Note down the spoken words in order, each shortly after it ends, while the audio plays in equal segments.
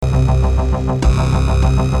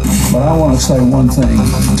But I want to say one thing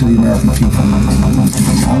to the American people.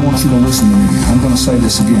 I want you to listen to me. I'm going to say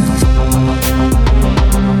this again.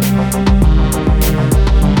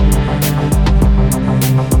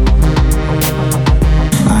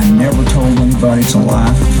 I never told anybody to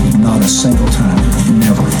lie, not a single time,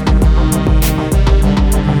 never.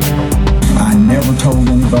 I never told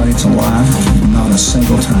anybody to lie, not a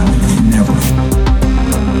single time, never.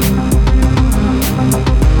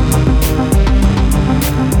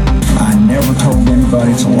 I never told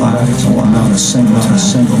anybody to lie, not a single time,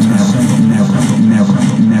 never.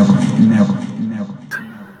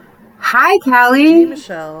 Hi, Kelly. Hey,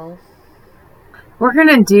 Michelle. We're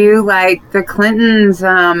gonna do like the Clintons,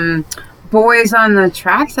 Boys on the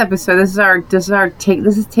Tracks episode. This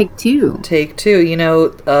is take two. Take two. You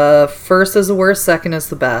know, first is the worst, second is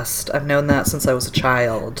the best. I've known that since I was a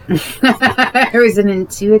child. It was an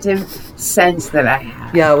intuitive sense that I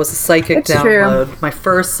had. Yeah, it was a psychic download. True. My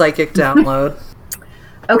first psychic download.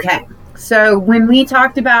 Okay. So when we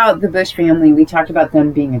talked about the Bush family, we talked about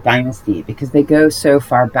them being a dynasty because they go so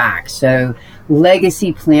far back. So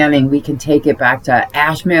legacy planning, we can take it back to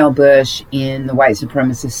Ashmael Bush in the white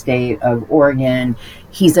supremacist state of Oregon.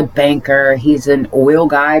 He's a banker. He's an oil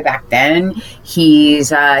guy back then. He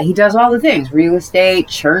does all the things, real estate,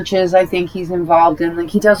 churches. I think he's involved in.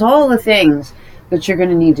 Like he does all the things that you're going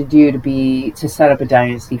to need to do to set up a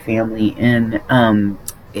dynasty family in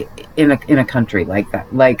a country like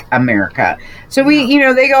that, like America. So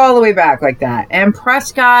they go all the way back like that. And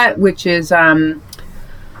Prescott, which is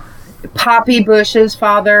Poppy Bush's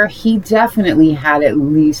father, he definitely had at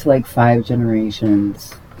least like 5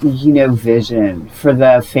 generations, vision for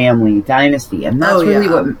the family dynasty. And that's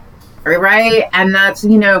what, right? And that's,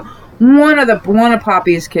 one of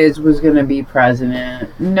Poppy's kids was going to be president,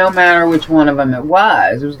 no matter which one of them it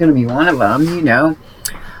was going to be one of them,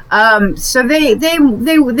 So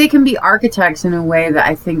they can be architects in a way that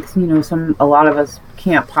I think, a lot of us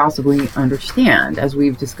can't possibly understand, as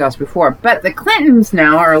we've discussed before. But the Clintons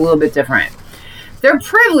now are a little bit different. They're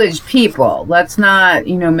privileged people. Let's not,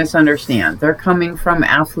 misunderstand. They're coming from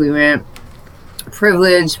affluent,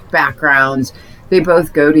 privileged backgrounds. They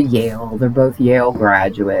both go to Yale. They're both Yale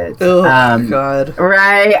graduates. Oh, God.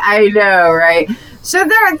 Right? I know, right? So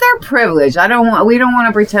they're privileged. We don't want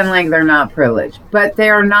to pretend like they're not privileged, but they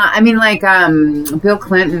are not. I mean, like Bill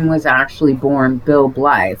Clinton was actually born Bill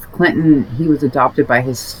Blythe. Clinton, he was adopted by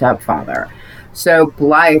his stepfather. So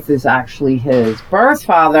Blythe is actually his birth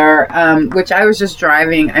father, which I just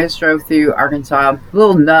drove through Arkansas, a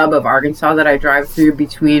little nub of Arkansas that I drive through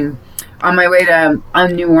on my way to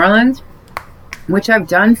New Orleans, which I've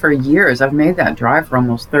done for years. I've made that drive for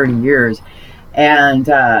almost 30 years. And,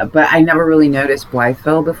 but I never really noticed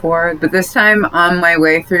Blytheville before. But this time on my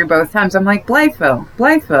way through both times, I'm like,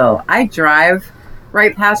 Blytheville. I drive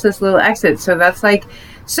right past this little exit. So that's like,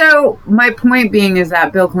 so my point being is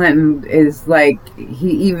that Bill Clinton is like,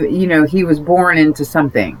 he was born into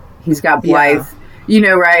something. He's got Blythe,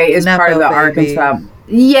 right, is Nepo part of the baby. Arkansas.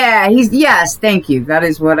 Yeah, yes, thank you. That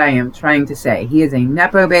is what I am trying to say. He is a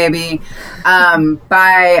Nepo baby,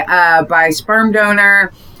 by sperm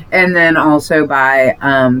donor. And then also by,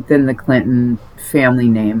 then the Clinton family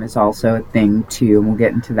name is also a thing too, and we'll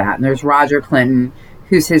get into that. And there's Roger Clinton,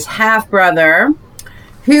 who's his half brother,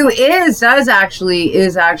 who is actually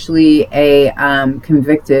a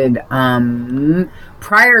convicted,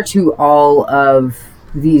 prior to all of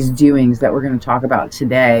these doings that we're going to talk about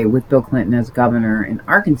today with Bill Clinton as governor in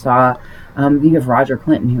Arkansas. You have Roger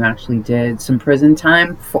Clinton, who actually did some prison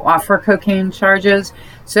time for cocaine charges.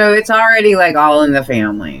 So it's already like all in the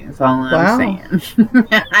family. That's all I'm saying.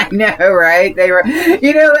 I know, right? They were,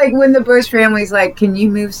 like when the Bush family's like, can you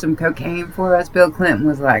move some cocaine for us? Bill Clinton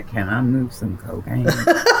was like, can I move some cocaine?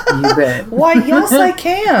 You bet. Why, yes, I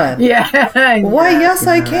can. Yeah. Why, yes,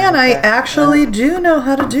 I can. I actually do know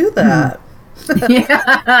how to do that.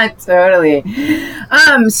 Yeah, totally.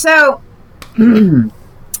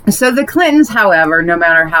 So the Clintons, however, no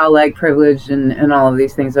matter how like privileged and all of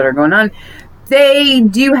these things that are going on, they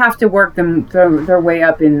do have to work their way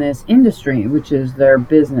up in this industry, which is their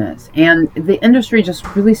business. And the industry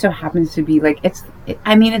just really so happens to be like, it's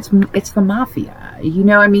the mafia.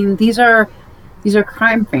 These are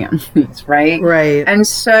crime families, right? Right. And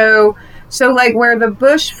so like where the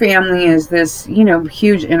Bush family is this,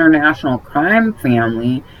 huge international crime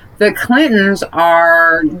family, the Clintons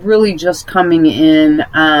are really just coming in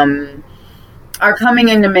to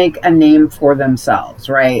make a name for themselves,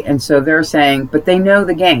 right? And so they're saying, but they know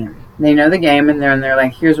the game. They know the game, and they're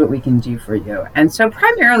like, here's what we can do for you. And so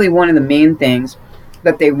primarily one of the main things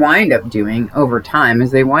that they wind up doing over time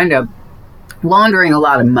is they wind up laundering a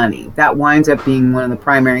lot of money. That winds up being one of the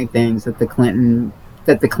primary things that the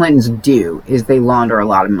Clintons do, is they launder a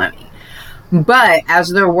lot of money. But as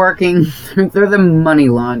they're working, they're the money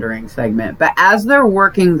laundering segment, but as they're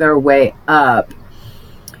working their way up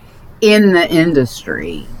in the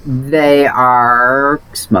industry, they are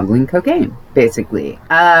smuggling cocaine, basically,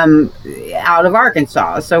 out of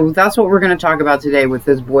Arkansas. So that's what we're going to talk about today with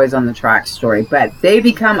this Boys on the Track story. But they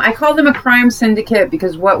become, I call them a crime syndicate,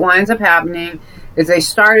 because what winds up happening is they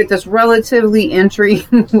start at this relatively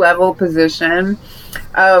entry-level position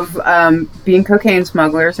of being cocaine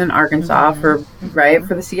smugglers in Arkansas for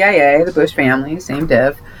the CIA, the Bush family, same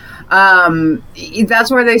diff.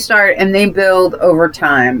 That's where they start, and they build over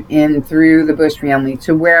time in through the Bush family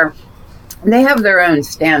to where they have their own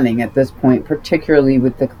standing at this point, particularly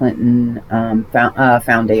with the Clinton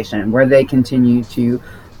Foundation, where they continue to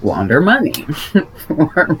launder money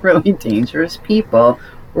for really dangerous people.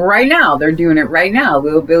 Right now, they're doing it right now.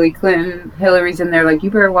 Little Billy Clinton, Hillary's in there like, you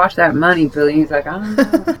better watch that money, Billy. He's like,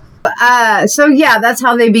 oh. So yeah, that's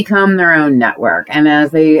how they become their own network. And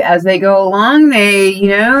as they go along,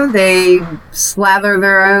 they slather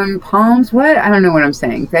their own palms. What? I don't know what I'm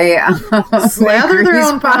saying. They slather their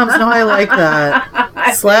own palms. No, I like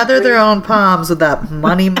that. Slather their own palms with that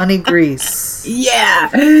money grease.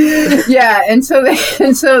 Yeah. And so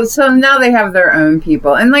now they have their own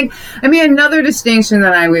people. And another distinction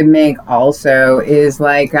that I would make also is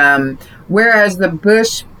whereas the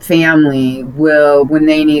Bush family will, when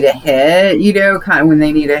they need a hit, when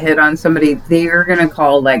they need a hit on somebody, they're going to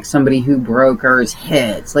call somebody who brokers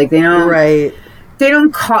hits. They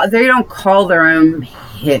don't call their own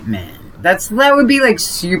hitmen. That would be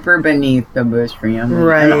super beneath the Bush family.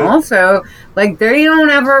 Right. And also, they don't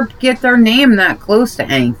ever get their name that close to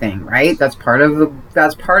anything, right? That's part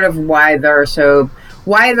of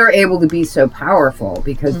why they're able to be so powerful,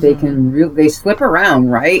 because they can they slip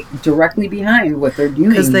around right directly behind what they're doing,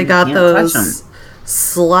 because they got those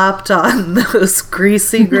slopped on those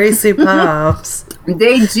greasy palms.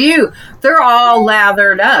 They do. They're all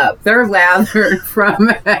lathered up. They're lathered from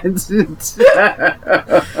head to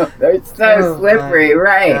toe. They're so slippery,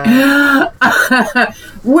 right?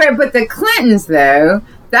 But the Clintons, though,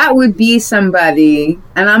 that would be somebody,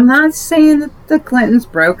 and I'm not saying that the Clintons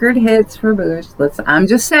brokered hits for Bush. I'm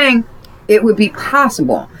just saying it would be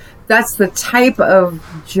possible. That's the type of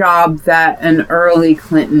job that an early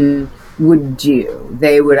Clinton would do.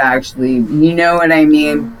 They would actually, be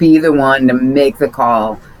the one to make the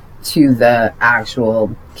call to the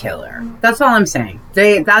actual killer. That's all I'm saying.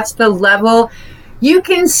 That's the level. You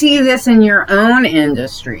can see this in your own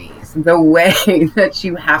industries, the way that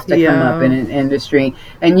you have to come up in an industry,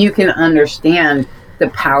 and you can understand the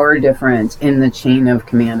power difference in the chain of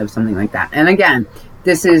command of something like that. And again,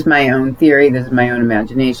 this is my own theory. This is my own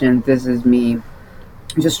imagination. This is me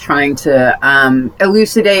just trying to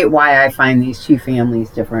elucidate why I find these two families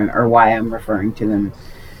different, or why I'm referring to them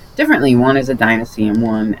differently. One as a dynasty and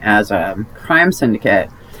one as a crime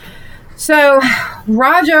syndicate. So,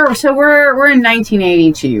 Roger, we're in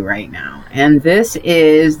 1982 right now, and this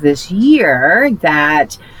is this year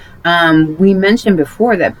that we mentioned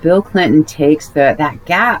before that Bill Clinton takes that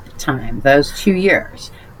gap time, those 2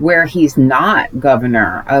 years, where he's not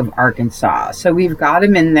governor of Arkansas. So we've got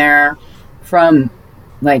him in there from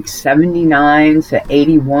 79 to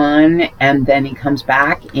 81, and then he comes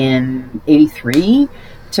back in 83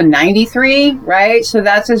 to 93, right? So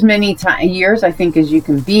that's as many years, I think, as you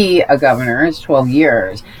can be a governor. It's 12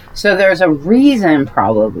 years. So there's a reason,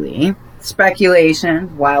 probably,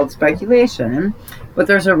 wild speculation, but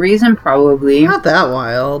there's a reason probably. Not that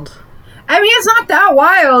wild. It's not that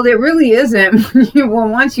wild. It really isn't.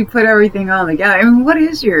 Once you put everything all together. What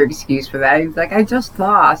is your excuse for that? He's like, I just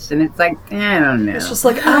lost. And it's I don't know. It's just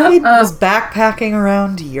I was backpacking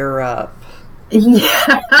around Europe.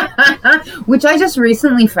 Yeah. Which I just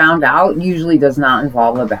recently found out usually does not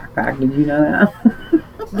involve a backpack. Did you know that?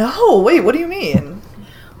 No. Wait, what do you mean?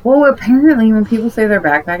 Well, apparently when people say they're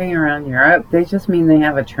backpacking around Europe, they just mean they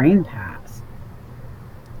have a train pass.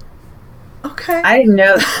 Okay. I didn't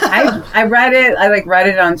know. I read it. I read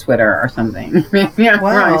it on Twitter or something. Yeah,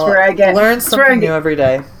 wow. It's where I learn something new every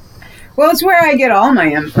day. Well, it's where I get all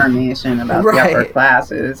my information about the upper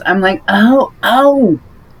classes. I'm like, you're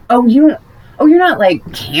not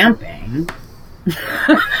camping.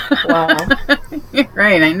 Wow.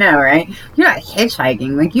 Right, I know, right? You're not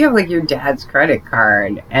hitchhiking. You have your dad's credit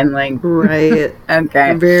card and right.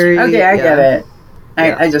 Okay. Okay, I get it.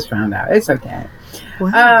 I just found out. It's okay.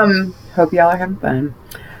 Wow. Hope y'all are having fun.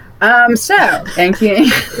 So, thank you.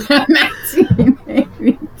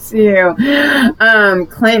 1982. too.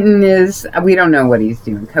 Clinton is, we don't know what he's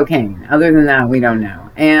doing. Cocaine. Other than that, we don't know.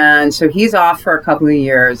 And so he's off for a couple of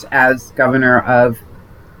years as governor of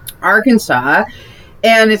Arkansas.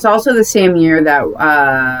 And it's also the same year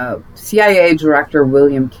that CIA Director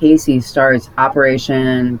William Casey starts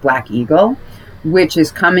Operation Black Eagle, which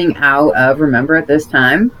is coming out of, remember at this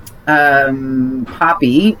time,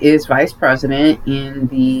 Poppy is vice president in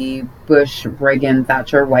the Bush, Reagan,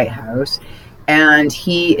 Thatcher White House. And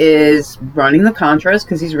he is running the Contras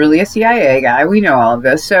because he's really a CIA guy. We know all of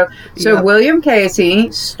this. So William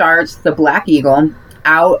Casey starts the Black Eagle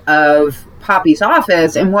out of Poppy's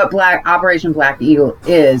office, and what Operation Black Eagle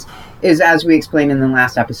is as we explained in the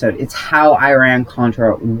last episode, it's how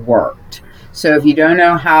Iran-Contra worked. So if you don't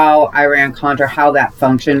know how Iran-Contra, how that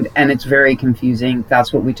functioned, and it's very confusing,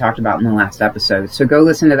 that's what we talked about in the last episode. So go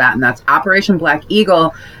listen to that, and that's Operation Black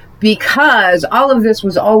Eagle, because all of this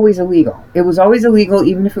was always illegal. It was always illegal,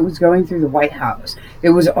 even if it was going through the White House.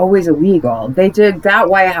 It was always illegal. They did, that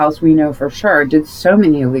White House, we know for sure, did so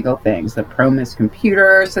many illegal things. The Promis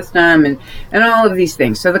computer system and all of these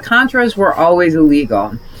things. So the Contras were always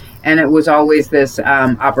illegal. And it was always this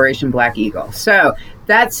Operation Black Eagle. So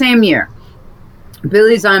that same year,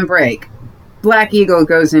 Billy's on break. Black Eagle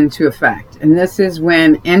goes into effect. And this is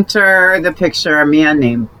when enter the picture a man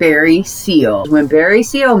named Barry Seal. When Barry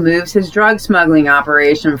Seal moves his drug smuggling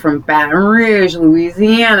operation from Baton Rouge,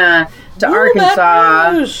 Louisiana to Arkansas.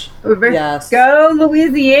 Baton Rouge. Yes. Go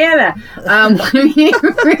Louisiana.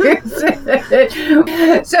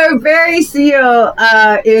 So Barry Seal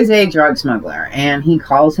is a drug smuggler, and he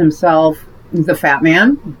calls himself the Fat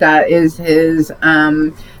Man. That is his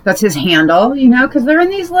that's his handle, you know, because they're in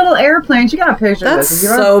these little airplanes. You got a picture of That's this.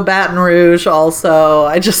 so Baton Rouge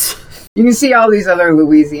also. You can see all these other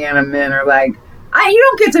Louisiana men are like, you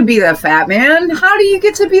don't get to be the Fat Man. How do you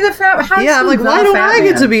get to be the Fat Man? Yeah, I'm like, why do I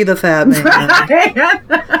get to be the Fat Man?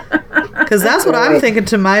 Because that's what I'm thinking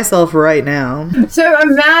to myself right now. So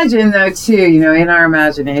imagine though too, you know, in our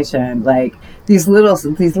imagination, like these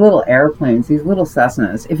little airplanes, these little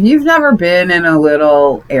Cessnas. If you've never been in a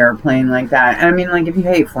little airplane like that, I mean, like if you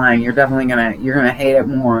hate flying, you're definitely gonna hate it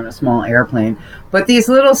more in a small airplane. But these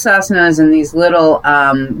little Cessnas and these little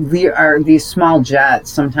these small jets,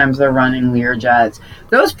 sometimes they're running Lear jets.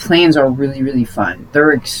 Those planes are really, really fun.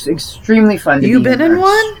 They're extremely fun to be in. You been in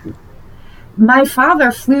one? My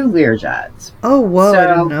father flew Lear jets. Oh, whoa, I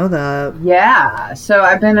didn't know that. Yeah, so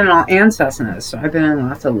I've been in all, and Cessnas, so I've been in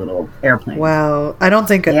lots of little airplanes. Wow, I don't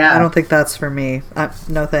think that's for me.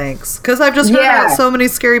 No thanks, because I've just heard about so many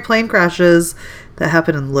scary plane crashes that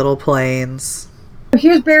happen in little planes.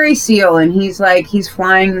 Here's Barry Seal, and he's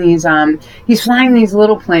flying these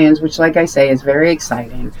little planes, which, like I say, is very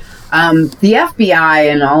exciting. The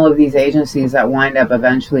FBI and all of these agencies that wind up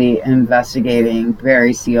eventually investigating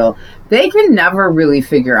Barry Seal, they can never really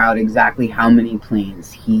figure out exactly how many planes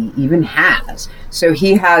he even has. So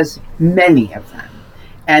he has many of them.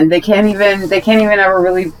 And they can't even ever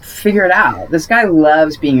really figure it out. This guy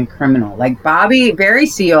loves being a criminal. Like Barry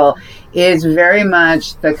Seal is very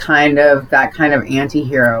much that kind of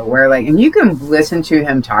anti-hero where and you can listen to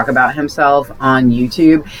him talk about himself on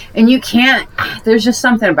YouTube and there's just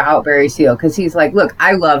something about Barry Seal because he's like, look,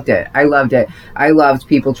 I loved it. I loved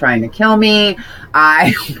people trying to kill me.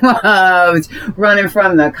 I loved running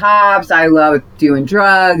from the cops. I loved doing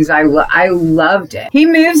drugs. I loved it. He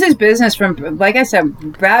moves his business from, like I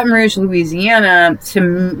said, Baton Rouge, Louisiana to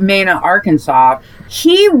Mena, Arkansas.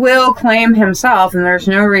 He will claim himself, and there's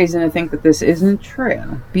no reason to think that this isn't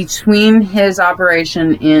true, between his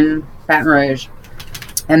operation in Baton Rouge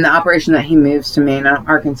and the operation that he moves to Mena,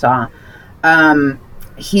 Arkansas.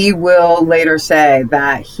 He will later say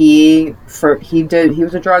that he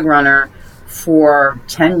was a drug runner for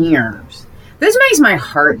 10 years. This makes my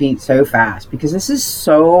heart beat so fast because this is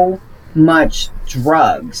so much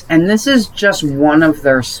drugs, and this is just one of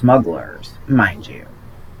their smugglers, mind you.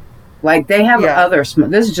 Like, they have other...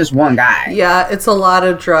 This is just one guy. Yeah, it's a lot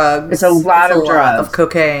of drugs. It's a lot of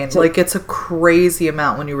cocaine. It's a crazy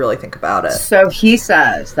amount when you really think about it. So he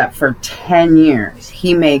says that for 10 years,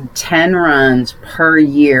 he made 10 runs per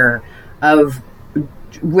year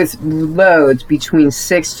with loads between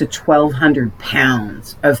 600 to 1,200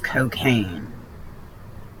 pounds of cocaine.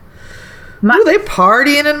 They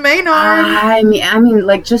partying in Maynard. I mean,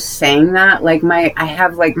 like, just saying that, like, my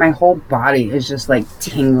whole body is just, like,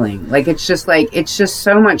 tingling. Like, it's just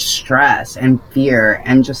so much stress and fear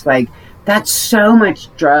and just, like, that's so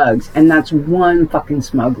much drugs and that's one fucking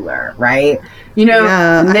smuggler, right? You know?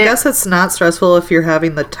 Yeah, I guess it's not stressful if you're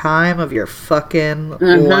having the time of your fucking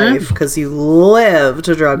life because you live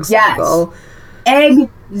to drug smuggle.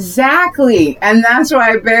 Exactly. And that's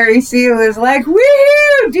why Barry Seal is like,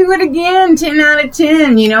 woohoo, do it again, 10 out of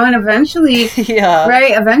 10, you know, and eventually,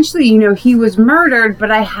 right, eventually, you know, he was murdered, but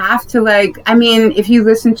I have to, like, I mean, if you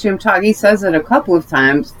listen to him talk, he says it a couple of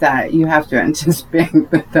times that you have to anticipate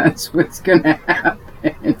that that's what's going to happen.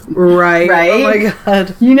 Right. Oh my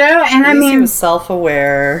God. You know, and I mean, he was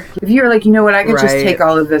self-aware. If you're like, you know what, I could just take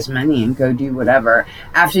all of this money and go do whatever.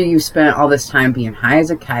 After you've spent all this time being high as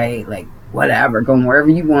a kite, like, whatever, going wherever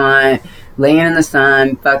you want, laying in the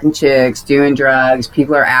sun, fucking chicks, doing drugs,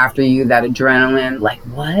 people are after you, that adrenaline, like,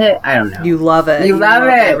 what? I don't know. You love it. You love it.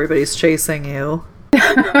 Everybody's chasing you.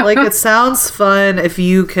 Like, it sounds fun if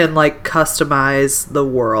you can, like, customize the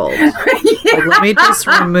world. Like, let me just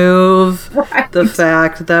remove the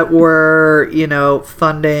fact that we're, you know,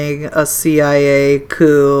 funding a CIA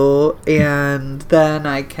coup, and then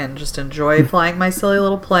I can just enjoy flying my silly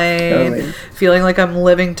little plane, feeling like I'm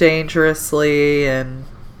living dangerously, and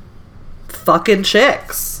fucking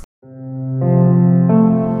chicks.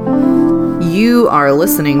 You are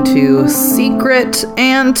listening to Secret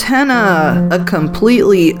Antenna, a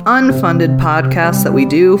completely unfunded podcast that we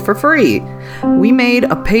do for free. We made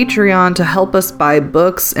a Patreon to help us buy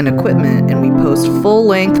books and equipment, and we post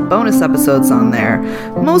full-length bonus episodes on there,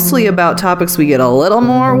 mostly about topics we get a little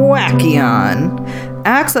more wacky on.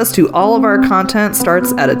 Access to all of our content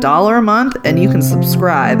starts at $1 a month, and you can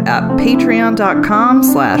subscribe at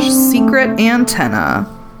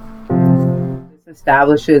patreon.com/secretantenna.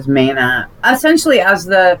 Establishes Mana essentially as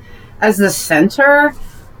the center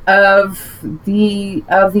of the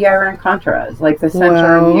Iran Contras, like the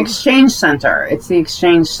center of the exchange center. It's the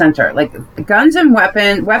exchange center. Like, guns and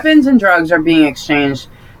weapons and drugs are being exchanged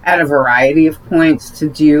at a variety of points to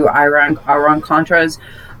do Iran Contras.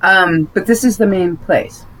 But this is the main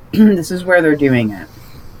place. This is where they're doing it.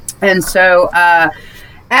 And so,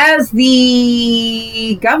 as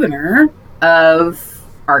the governor of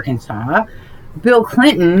Arkansas, Bill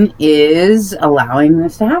Clinton is allowing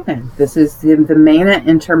this to happen. This is the Mena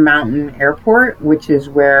Intermountain Airport, which is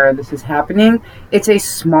where this is happening. It's a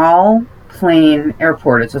small plane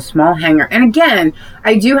airport. It's a small hangar. And again,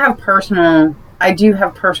 I do have personal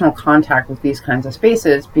contact with these kinds of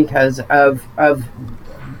spaces because of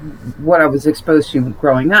what I was exposed to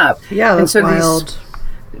growing up. Yeah, that's wild.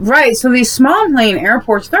 So these small plane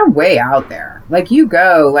airports, they're way out there. Like, you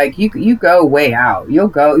go way out. You'll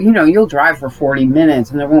go, you know, you'll drive for 40 minutes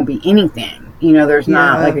and there won't be anything. You know, there's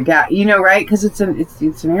not like a gap, you know, right? Because it's an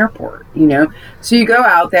airport, you know? So you go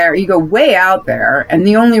out there, you go way out there, and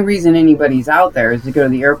the only reason anybody's out there is to go to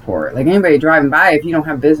the airport. Like, anybody driving by, if you don't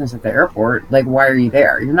have business at the airport, like, why are you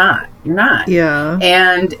there? You're not. Yeah.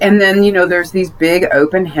 And then, you know, there's these big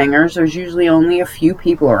open hangars. There's usually only a few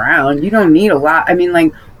people around. You don't need a lot. I mean,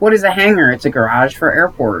 like, what is a hangar? It's a garage for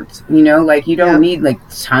airports. You know, like, you don't need, like,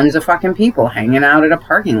 tons of fucking people hanging out at a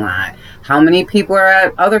parking lot. How many people are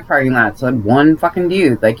at other parking lots? Like, one fucking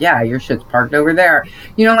dude. Like, yeah, your shit's parked over there.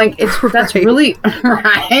 You know, like, that's really,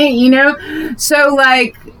 right? You know? So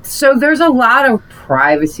there's a lot of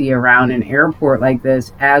privacy around an airport like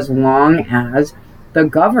this, as long as the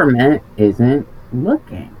government isn't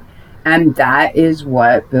looking. And that is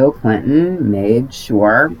what Bill Clinton made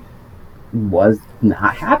sure was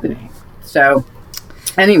not happening. So,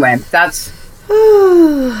 anyway, that's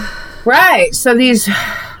right. So these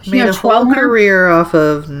made a whole career off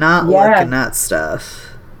of not looking at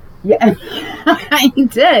stuff. Yeah, he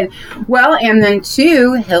did. Well, and then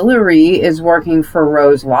too, Hillary is working for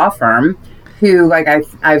Rose Law Firm, who, like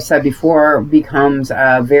I've said before, becomes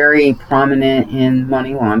very prominent in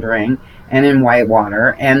money laundering and in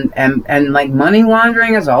Whitewater, and like, money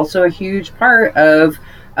laundering is also a huge part of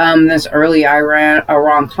this early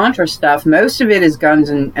Iran Contra stuff. Most of it is guns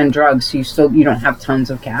and drugs, so you don't have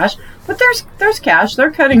tons of cash, but there's cash.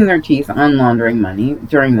 They're cutting their teeth on laundering money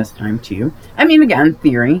during this time too. I mean, again,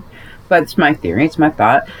 theory, but it's my theory, it's my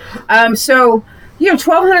thought. So, you know,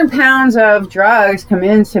 1,200 pounds of drugs come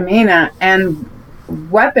into Mena, and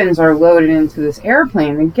weapons are loaded into this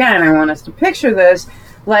airplane. Again, I want us to picture this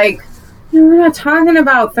like, you know, we're not talking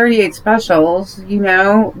about 38 specials, you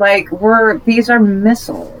know, like, these are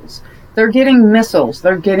missiles. They're getting missiles.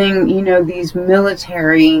 They're getting, you know, these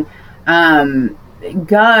military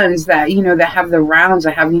guns that, you know, that have the rounds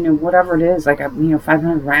that have, you know, whatever it is, like,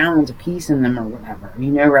 500 rounds a piece in them or whatever,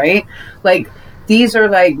 you know, right? Like, these are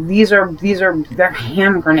they're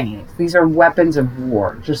hand grenades. These are weapons of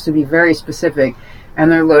war, just to be very specific. And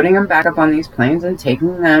they're loading them back up on these planes and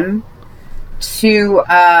taking them to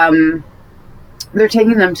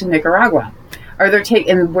Nicaragua, or they're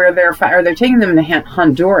taking them to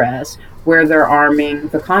Honduras, where they're arming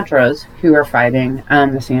the Contras who are fighting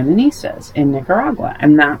the Sandinistas in Nicaragua.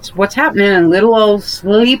 And that's what's happening in little old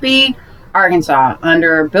sleepy Arkansas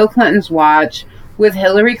under Bill Clinton's watch, with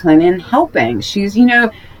Hillary Clinton helping. She's,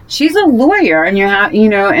 she's a lawyer, and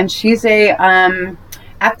and she's a,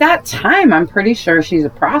 at that time, I'm pretty sure she's a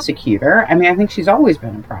prosecutor. I mean, I think she's always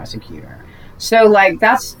been a prosecutor. So, like,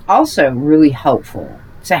 that's also really helpful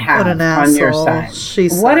to have on your side.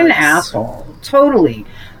 What an asshole. Totally.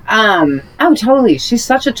 Totally. She's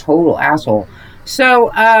such a total asshole.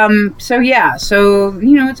 So yeah. So,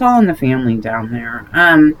 it's all in the family down there.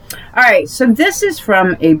 All right. So this is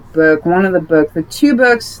from a book, the two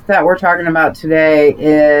books that we're talking about today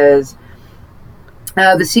is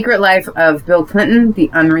The Secret Life of Bill Clinton,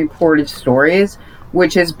 The Unreported Stories,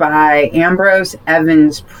 which is by Ambrose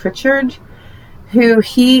Evans Pritchard,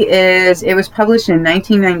 it was published in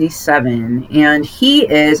 1997,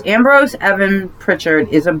 and Ambrose Evan Pritchard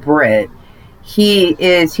is a Brit. He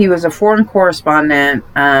was a foreign correspondent.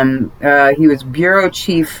 He was bureau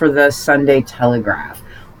chief for the Sunday Telegraph,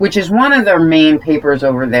 which is one of their main papers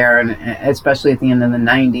over there, and especially at the end of the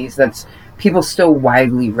 90s. That's people still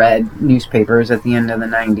widely read newspapers at the end of the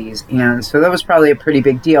 90s, and so that was probably a pretty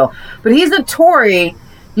big deal. But he's a Tory.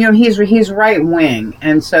 He's right wing,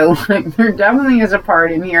 and so like there definitely is a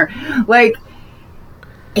part in here. Like,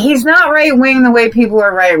 he's not right wing the way people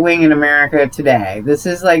are right wing in America today. This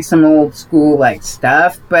is like some old school like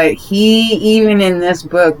stuff. But even in this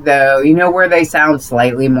book, though, where they sound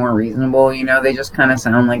slightly more reasonable. They just kind of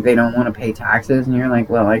sound like they don't want to pay taxes, and you're like,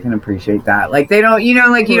 well, I can appreciate that. Like they don't,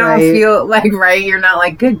 don't feel like right. You're not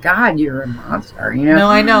like, good God, you're a monster. No,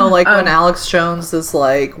 I know. Like when Alex Jones is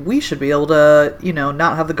like, we should be able to,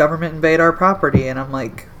 not have the government invade our property, and I'm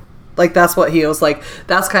like that's what he was like.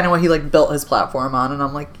 That's kind of what he like built his platform on, and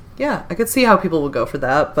I'm like, yeah, I could see how people would go for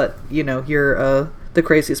that. But you're the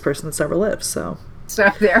craziest person that's ever lived. So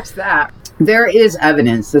there's that. There is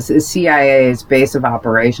evidence. This is CIA's base of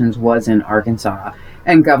operations was in Arkansas,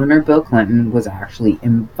 and Governor Bill Clinton was actually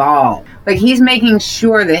involved. Like, he's making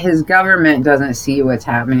sure that his government doesn't see what's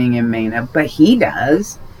happening in Mena, but he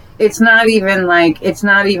does. It's not even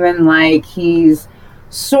like he's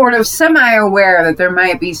sort of semi-aware that there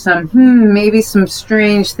might be maybe some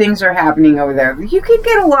strange things are happening over there. You could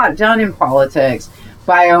get a lot done in politics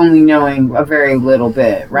by only knowing a very little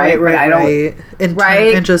bit, right? Right.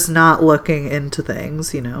 And just not looking into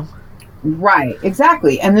things, Right,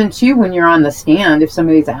 exactly. And then, too, when you're on the stand, if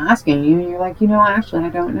somebody's asking you, you're like, actually, I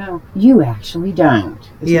don't know. You actually don't.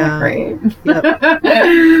 Isn't that great?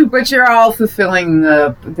 Yep. But you're all fulfilling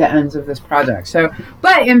the ends of this project. So,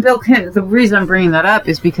 but in Bill Clinton, the reason I'm bringing that up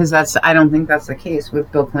is because I don't think that's the case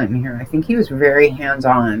with Bill Clinton here. I think he was very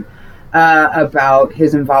hands-on about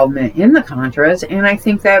his involvement in the Contras. And I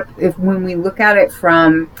think that when we look at it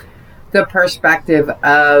from the perspective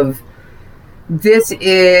of this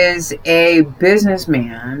is a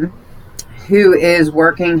businessman who is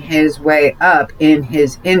working his way up in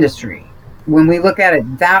his industry. When we look at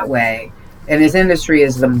it that way, and his industry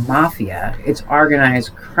is the mafia, it's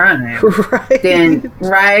organized crime,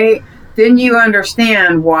 then you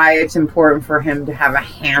understand why it's important for him to have a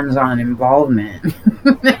hands-on involvement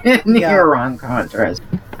in the Iran-Contras.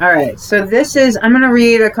 All right, so I'm going to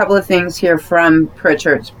read a couple of things here from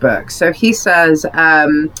Pritchard's book. So he says,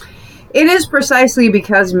 it is precisely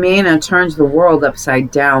because Mena turns the world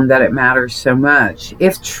upside down that it matters so much.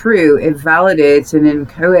 If true, it validates an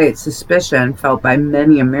inchoate suspicion felt by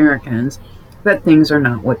many Americans that things are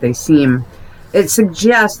not what they seem. It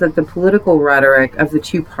suggests that the political rhetoric of the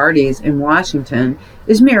two parties in Washington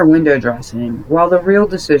is mere window dressing, while the real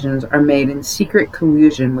decisions are made in secret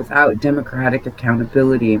collusion without democratic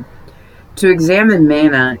accountability. To examine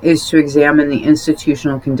Mena is to examine the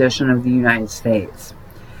institutional condition of the United States.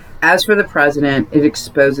 As for the president, it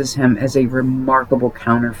exposes him as a remarkable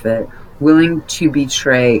counterfeit, willing to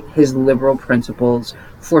betray his liberal principles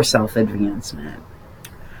for self-advancement.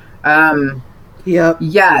 Yep.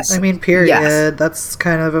 Yes. I mean, period. Yes. That's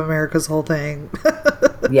kind of America's whole thing.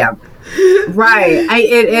 Yeah. Right.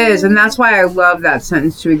 It is. And that's why I love that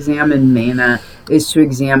sentence. To examine Mena is to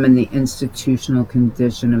examine the institutional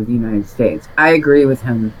condition of the United States. I agree with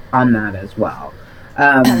him on that as well.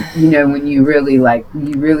 When you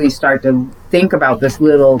really start to think about this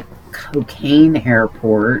little cocaine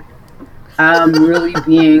airport, really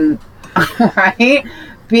being, right?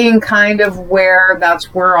 Being kind of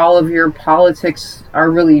that's where all of your politics are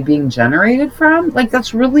really being generated from. Like,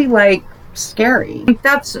 that's really scary.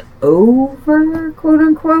 That's over, quote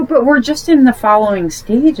unquote, but we're just in the following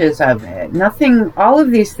stages of it. All of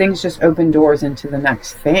these things just open doors into the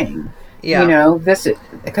next thing. Yeah.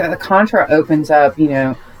 The Contra opens up,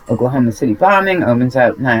 Oklahoma City bombing opens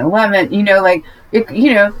up 9/11.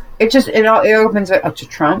 It opens up to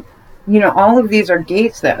Trump. All of these are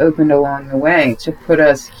gates that opened along the way to put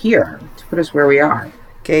us here, to put us where we are.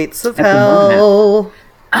 Gates of hell.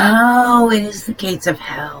 Oh, it is the gates of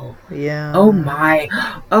hell. Yeah. Oh my.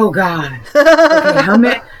 Oh God. Okay, how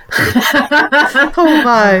many? Oh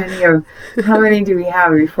my. How many do we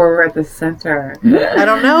have before we're at the center? I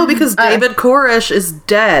don't know, because David Koresh is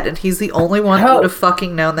dead, and he's the only one who would have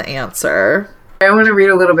fucking known the answer. I want to read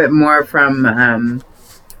a little bit more from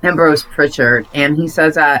Ambrose Pritchard, and he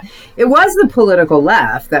says, it was the political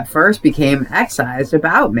left that first became excised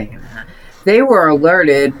about Mena. They were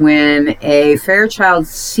alerted when a Fairchild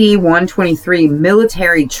C-123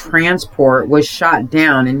 military transport was shot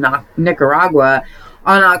down in Nicaragua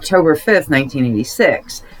on October 5th,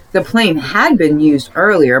 1986. The plane had been used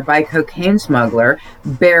earlier by cocaine smuggler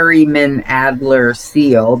Barry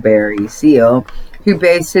Seal, who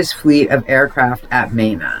based his fleet of aircraft at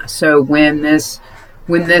Mena. So when this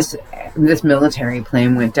military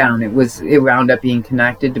plane went down, it wound up being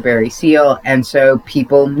connected to Barry Seal, and so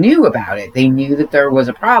people knew about it. They knew that there was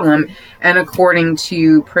a problem, and according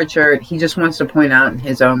to Pritchard, he just wants to point out in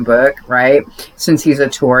his own book, right, since he's a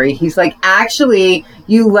Tory, he's like, actually,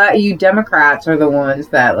 you Democrats are the ones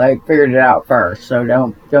that figured it out first, so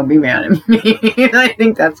don't be mad at me. I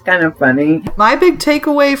think that's kind of funny. My big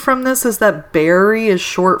takeaway from this is that Barry is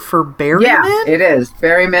short for Berryman? Yeah, it is.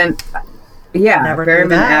 Berryman. Yeah,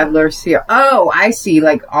 Berryman Adler Seal. Oh, I see,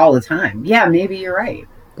 all the time. Yeah, maybe you're right.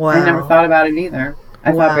 Wow. I never thought about it either.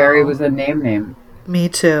 I thought Barry was a name. Me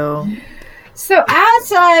too. So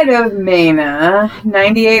outside of Mena,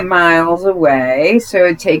 98 miles away, so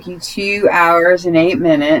it'd take you 2 hours and 8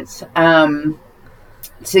 minutes to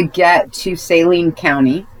get to Saline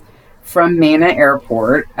County from Mena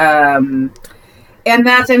Airport. And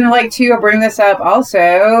that's I'll bring this up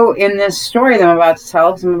also in this story that I'm about to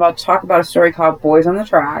tell, because I'm about to talk about a story called Boys on the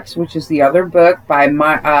Tracks, which is the other book by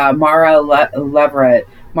Mara Leverett,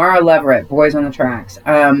 Boys on the Tracks.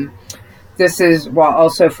 This is,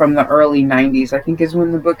 also from the early 90s, I think is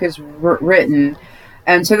when the book is written.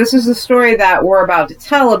 And so this is the story that we're about to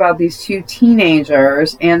tell about these two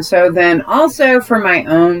teenagers. And so then also for my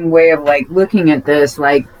own way of looking at this,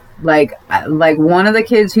 one of the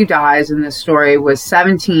kids who dies in this story was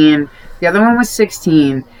 17, the other one was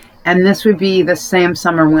 16, and this would be the same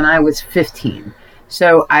summer when I was 15.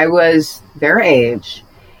 So I was their age,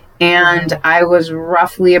 and I was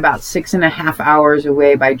roughly about 6.5 hours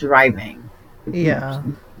away by driving. Yeah.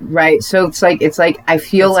 Right. So it's like I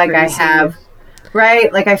feel like I have,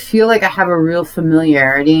 right? I feel like I have a real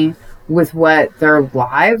familiarity with what their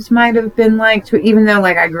lives might have been like, even though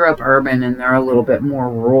I grew up urban and they're a little bit more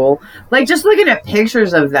rural. Just looking at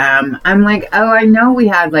pictures of them, I'm like, oh, I know we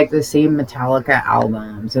had the same Metallica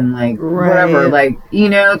albums and whatever,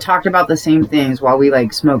 talked about the same things while we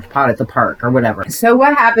smoked pot at the park or whatever. So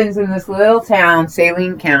what happens in this little town,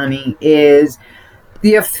 Saline County, is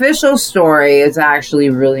the official story is actually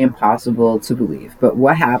really impossible to believe. But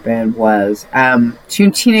what happened was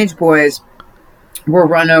two teenage boys were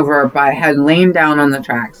run over had lain down on the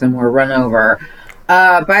tracks and were run over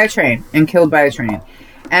by a train and killed by a train.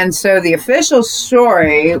 And so the official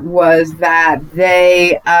story was that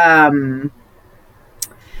they had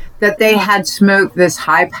smoked this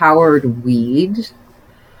high-powered weed.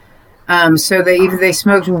 So they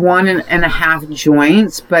smoked 1.5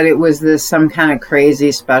 joints, but it was some kind of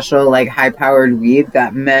crazy special high-powered weed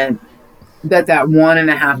that meant that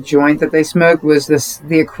 1.5 joint that they smoked was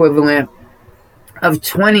the equivalent of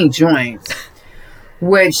 20 joints,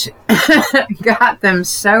 which got them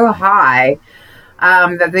so high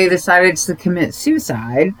that they decided to commit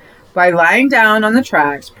suicide by lying down on the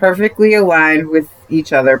tracks, perfectly aligned with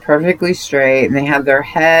each other, perfectly straight, and they had their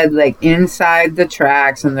head inside the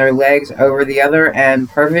tracks and their legs over the other end,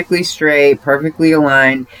 perfectly straight, perfectly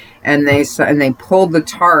aligned, and they pulled the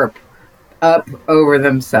tarp up over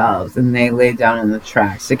themselves and they laid down on the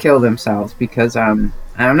tracks to kill themselves because I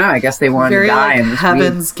don't know. I guess they wanted to die. Very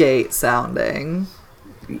Heaven's Gate sounding.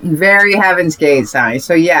 Very Heaven's Gate sounding.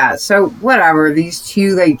 So yeah. So whatever. These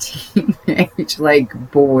two teenage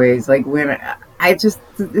boys women.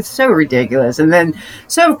 It's so ridiculous. And then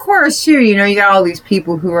so of course too. You got all these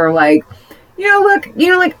people who are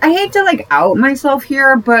I hate to out myself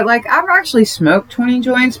here, but I've actually smoked 20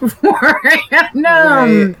 joints before. No,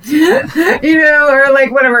 or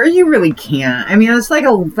whatever. You really can't. I mean, it's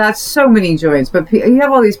that's so many joints, but you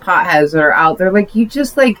have all these potheads that are out there. You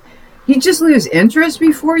just lose interest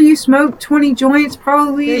before you smoke 20 joints,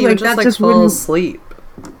 probably. Yeah, you just fall asleep.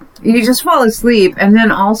 You just fall asleep, and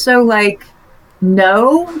then also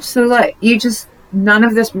no, so you just. none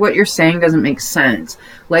of this, what you're saying doesn't make sense.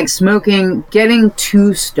 Like smoking, getting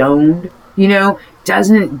too stoned,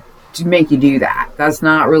 doesn't make you do that. That's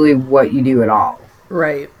not really what you do at all.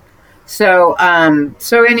 Right. So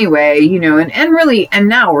anyway, and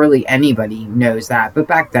now really anybody knows that. But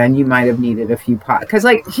back then you might have needed a few pots. Because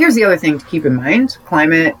here's the other thing to keep in mind,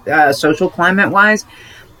 social climate wise.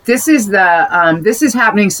 This is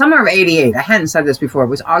happening summer of 88. I hadn't said this before. It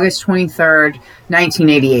was August 23rd,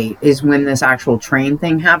 1988 is when this actual train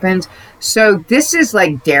thing happened. So this is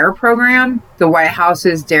like DARE program. The White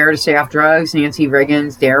House's Dare to Stay Off Drugs, Nancy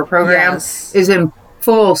Reagan's DARE program is in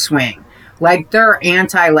full swing. Like they're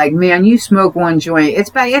man, you smoke one joint.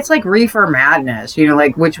 It's like reefer madness,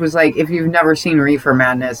 which was if you've never seen Reefer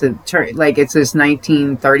Madness, it's this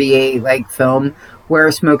 1938 film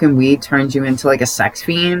where smoking weed turns you into a sex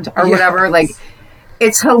fiend or whatever.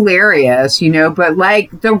 It's hilarious, but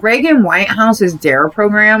the Reagan White House's DARE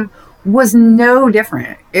program was no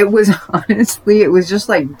different. It was honestly, it was just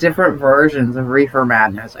different versions of Reefer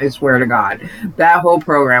Madness. I swear to God, that whole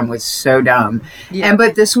program was so dumb. Yeah.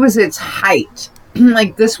 But this was its height.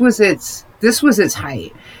 This was its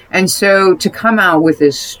height. And so to come out with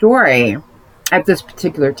this story at this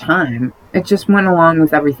particular time, it just went along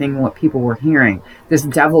with everything what people were hearing. This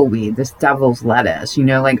devil weed, this devil's lettuce,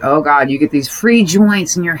 oh God, you get these free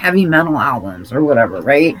joints in your heavy metal albums or whatever,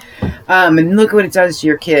 right? And look what it does to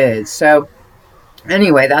your kids. So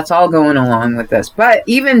anyway, that's all going along with this. But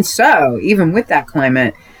even with that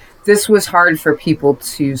climate, this was hard for people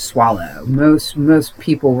to swallow. Most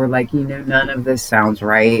people were none of this sounds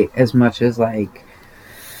right, as much as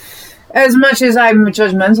I'm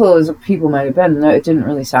judgmental as people might have been, it didn't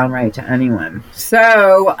really sound right to anyone.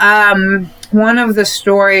 So, one of the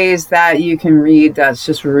stories that you can read that's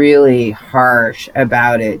just really harsh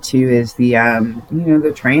about it, too, is the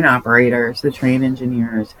the train operators, the train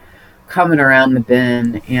engineers coming around the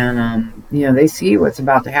bend, and, they see what's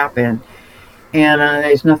about to happen, and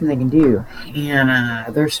there's nothing they can do.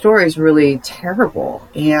 And their story is really terrible.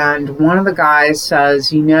 And one of the guys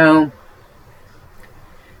says,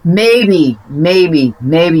 maybe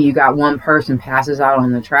you got one person passes out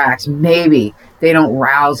on the tracks. Maybe they don't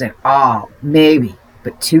rouse at all. Maybe.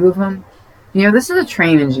 But two of them? This is a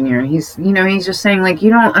train engineer. He's just saying, you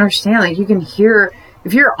don't understand. You can hear,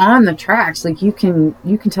 if you're on the tracks, you can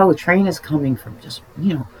tell the train is coming from just,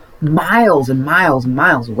 miles and miles and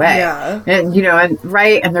miles away. Yeah. And,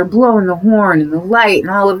 and they're blowing the horn and the light and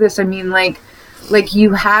all of this. I mean,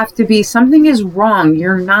 you have to be, something is wrong.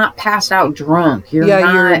 You're not passed out drunk. You're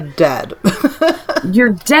dead. You're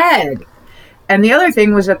dead. And the other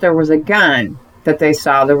thing was that there was a gun that they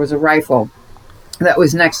saw. There was a rifle that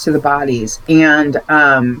was next to the bodies. And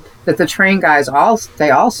that the train guys all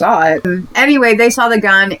saw it. Anyway, they saw the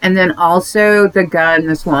gun. And then also the gun,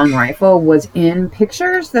 this long rifle, was in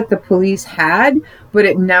pictures that the police had, but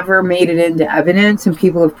it never made it into evidence. And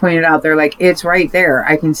people have pointed out, they're it's right there.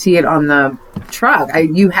 I can see it on the truck.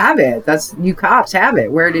 You have it. You cops have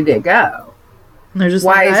it. Where did it go? They're just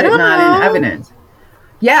why is it not in evidence?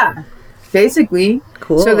 Yeah, basically.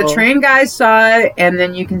 Cool. So the train guys saw it, and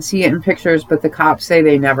then you can see it in pictures, but the cops say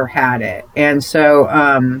they never had it. And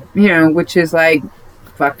so, which is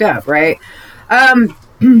fucked up, right?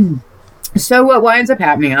 So what winds up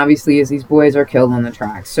happening, obviously, is these boys are killed on the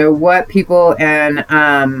tracks. So what people, and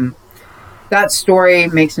that story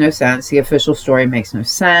makes no sense. The official story makes no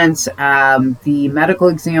sense. The medical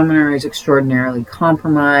examiner is extraordinarily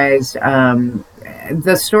compromised.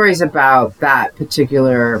 The stories about that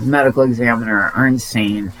particular medical examiner are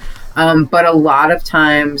insane. But a lot of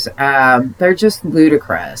times, they're just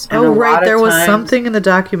ludicrous. And there was something in the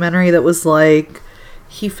documentary that was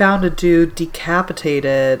he found a dude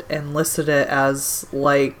decapitated and listed it as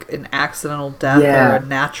an accidental death or a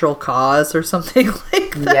natural cause or something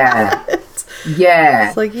like that.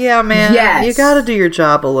 Yeah. It's man, you got to do your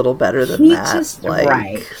job a little better than that.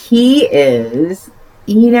 Right. He is,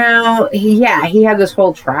 he had this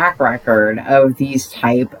whole track record of these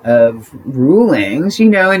type of rulings,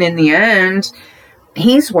 and in the end,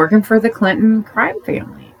 he's working for the Clinton crime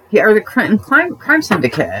family. Or the Clinton crime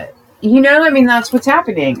syndicate. That's what's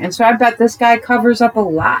happening. And so I bet this guy covers up a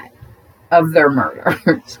lot of their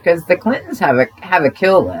murders, because the Clintons have a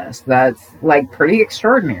kill list that's pretty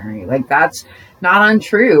extraordinary. That's not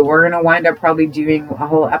untrue. We're going to wind up probably doing a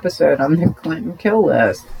whole episode on the Clinton kill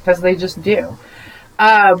list, because they just do.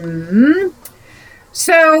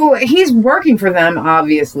 So he's working for them,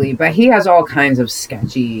 obviously, but he has all kinds of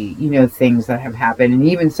sketchy, things that have happened. And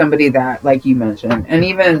even somebody that, like you mentioned, and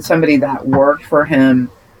even somebody that worked for him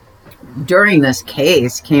during this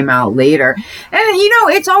case came out later. And,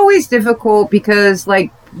 it's always difficult because,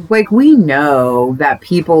 like, we know that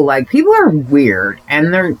people are weird,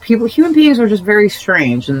 and human beings are just very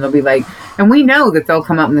strange, and they'll be like, and we know that they'll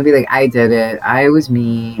come up and they'll be like, I did it. I was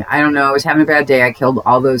me. I don't know. I was having a bad day. I killed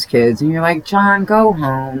all those kids. And you're like, John, go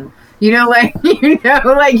home. Like,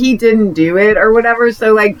 like he didn't do it or whatever.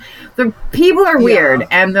 So, like, the people are weird,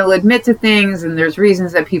 and they'll admit to things, and there's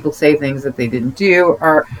reasons that people say things that they didn't do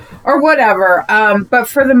or whatever. But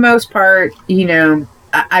for the most part,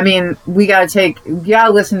 I mean, we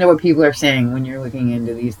gotta listen to what people are saying when you're looking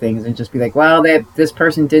into these things, and just be like, well, this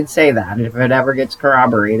person did say that. And if it ever gets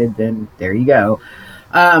corroborated, then there you go.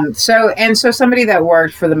 So somebody that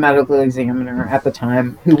worked for the medical examiner at the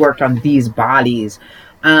time, who worked on these bodies,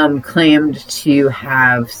 claimed to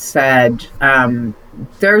have said,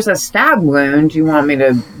 there's a stab wound. You want me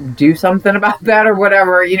to do something about that or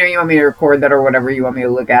whatever? You want me to record that or whatever? You want me to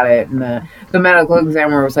look at it? And the medical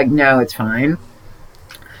examiner was like, no, it's fine.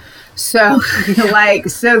 So,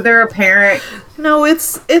 so they're apparent. No,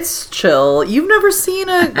 it's chill. You've never seen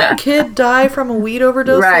a kid die from a weed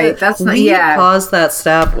overdose? Right, that's not, weed caused that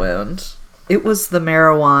stab wound. It was the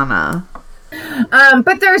marijuana.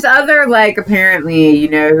 But there's other,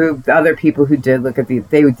 apparently, other people who did look at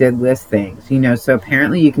they did list things, so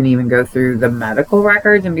apparently you can even go through the medical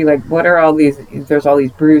records and be like, what are all these, there's all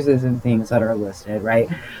these bruises and things that are listed, right?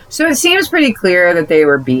 So it seems pretty clear that they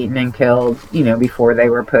were beaten and killed, before they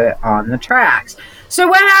were put on the tracks. So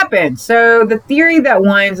what happened? So the theory that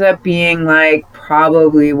winds up being,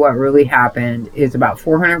 probably what really happened is about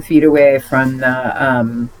 400 feet away from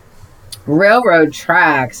the railroad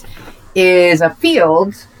tracks is a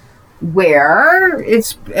field where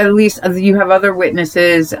it's, at least you have other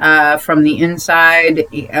witnesses from the inside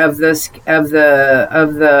of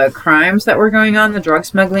the crimes that were going on, the drug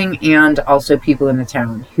smuggling, and also people in the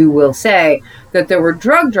town who will say that there were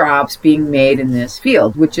drug drops being made in this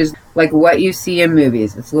field, which is like what you see in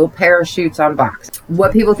movies. It's little parachutes on boxes.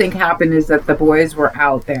 What people think happened is that the boys were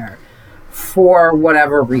out there for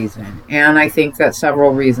whatever reason, and I think that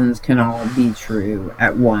several reasons can all be true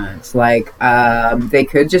at once. They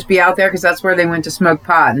could just be out there because that's where they went to smoke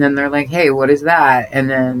pot, and then they're like, hey, what is that? And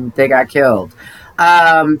then they got killed.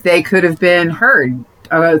 They could have been heard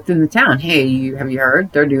in the town, hey, have you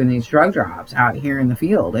heard? They're doing these drug drops out here in the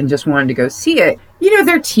field, and just wanted to go see it.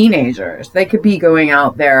 They're teenagers. They could be going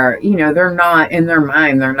out there, they're not, in their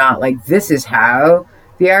mind, they're not like, this is how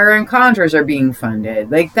the Iron Contras are being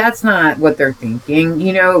funded. That's not what they're thinking,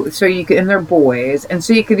 so you could, and they're boys, and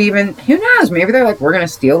so you could even, who knows, maybe they're like, we're going to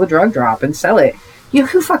steal the drug drop and sell it.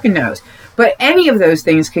 Who fucking knows? But any of those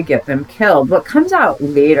things could get them killed. What comes out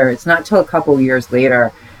later, it's not till a couple years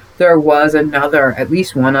later, there was at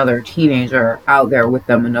least one other teenager out there with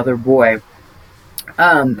them, another boy,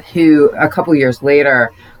 who a couple years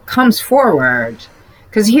later comes forward,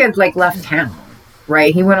 because he had left town,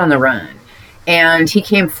 right? He went on the run. And he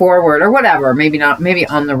came forward, or whatever, maybe not, maybe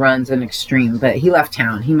on the run's an extreme, but he left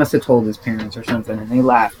town. He must have told his parents or something, and they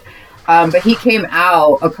left. But he came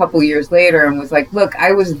out a couple years later and was like, look,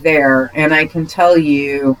 I was there, and I can tell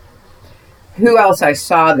you who else I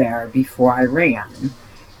saw there before I ran.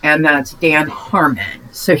 And that's Dan Harmon.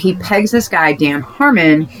 So he pegs this guy, Dan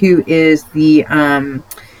Harmon, who is the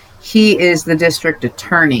district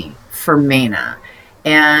attorney for Mena.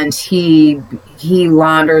 And he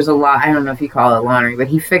launders a lot. I don't know if you call it laundering, but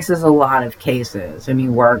he fixes a lot of cases. And he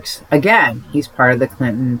works, again, he's part of the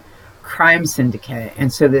Clinton crime syndicate.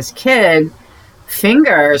 And so this kid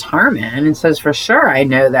fingers Harmon and says, for sure, I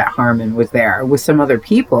know that Harmon was there with some other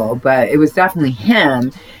people, but it was definitely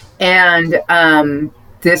him. And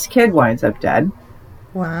this kid winds up dead.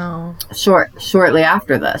 Wow. Shortly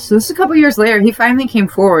after this. So this is a couple years later. He finally came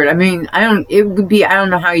forward. I mean, I don't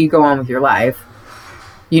know how you go on with your life.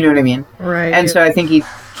 You know what I mean? Right. And so I think he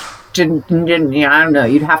didn't, I don't know.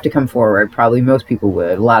 You'd have to come forward. Probably most people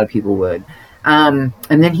would. A lot of people would. And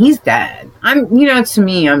then he's dead. To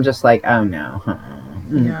me, I'm just like, oh no.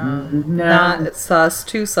 Yeah. No. Not sus.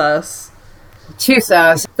 Too sus. Too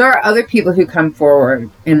sus. There are other people who come forward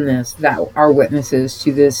in this that are witnesses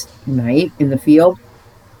to this night in the field.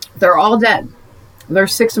 They're all dead.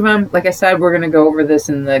 There's 6 of them. Like I said, we're going to go over this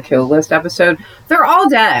in the kill list episode. They're all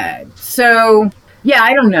dead. So... yeah,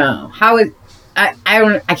 I don't know how it. I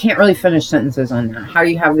can't really finish sentences on that. How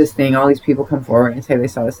do you have this thing? All these people come forward and say they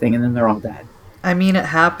saw this thing, and then they're all dead. I mean, it's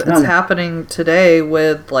happening today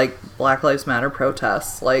with Black Lives Matter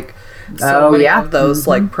protests. Many of those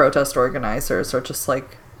protest organizers are just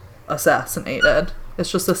assassinated.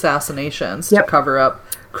 It's just assassinations to cover up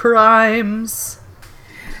crimes.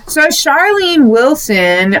 So Charlene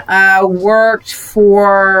Wilson worked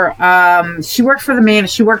for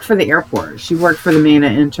the airport. She worked for the Mena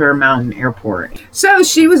Intermountain Airport. So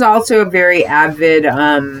she was also a very avid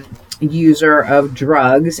user of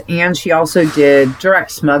drugs, and she also did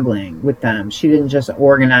direct smuggling with them. She didn't just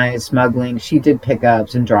organize smuggling. She did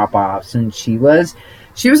pickups and drop-offs, and she was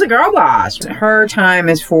a girl boss. Her time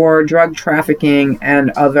is for drug trafficking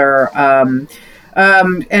and other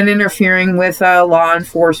and interfering with law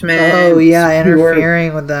enforcement. Oh, yeah,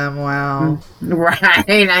 interfering with them. Wow. Right,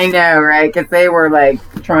 I know, right? Because they were, like,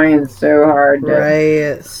 trying so hard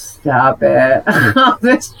to stop it. All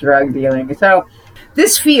this drug dealing. So,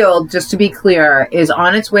 this field, just to be clear, is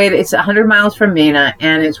on its way to, it's 100 miles from Mena,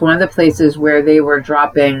 and it's one of the places where they would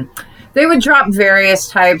drop various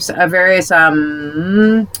types of,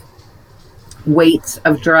 weights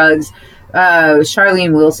of drugs.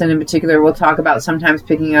 Charlene Wilson in particular will talk about sometimes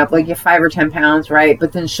picking up like 5 or 10 pounds, right?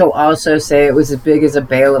 But then she'll also say it was as big as a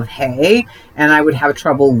bale of hay, and I would have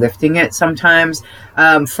trouble lifting it sometimes.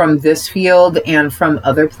 From this field and from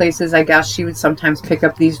other places, I guess she would sometimes pick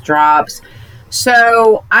up these drops.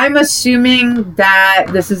 So I'm assuming that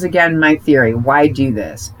this is, again, my theory. Why do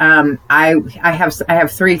this? I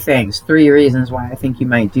have three reasons why I think you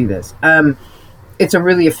might do this. It's a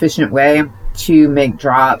really efficient way to make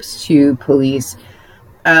drops to police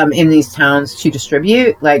in these towns to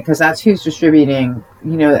distribute, because that's who's distributing,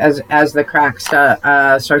 as the crack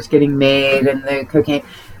starts getting made and the cocaine.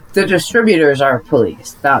 The distributors are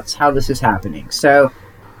police. That's how this is happening. So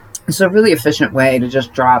it's a really efficient way to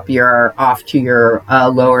just drop off to your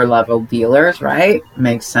lower level dealers, right?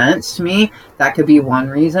 Makes sense to me. That could be one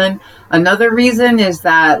reason. Another reason is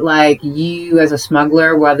that, you as a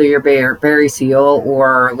smuggler, whether you're Barry Seal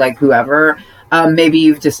or whoever, maybe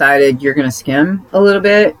you've decided you're going to skim a little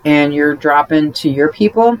bit and you're dropping to your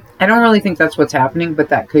people. I don't really think that's what's happening, but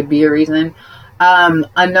that could be a reason.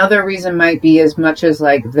 Another reason might be, as much as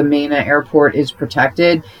the Mena airport is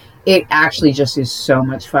protected, it actually just is so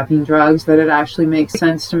much fucking drugs that it actually makes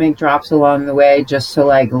sense to make drops along the way, just to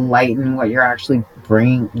lighten what you're actually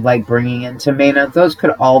bringing into Mena. Those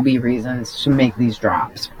could all be reasons to make these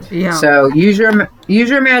drops. Yeah. So use your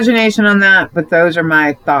imagination on that, but those are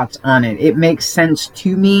my thoughts on it. It makes sense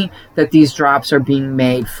to me that these drops are being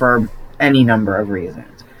made for any number of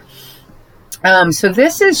reasons. So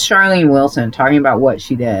this is Charlene Wilson talking about what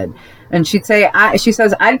she did. And she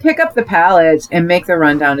says, I'd pick up the pallets and make the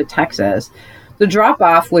run down to Texas. The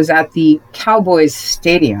drop-off was at the Cowboys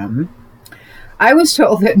Stadium. I was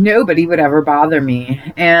told that nobody would ever bother me,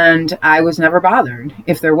 and I was never bothered.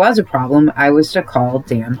 If there was a problem, I was to call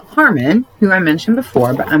Dan Harmon, who I mentioned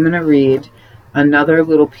before, but I'm going to read another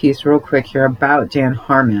little piece real quick here about Dan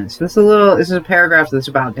Harmon. So this is a paragraph that's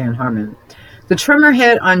about Dan Harmon. The tremor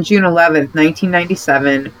hit on June 11th,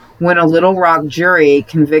 1997, when a Little Rock jury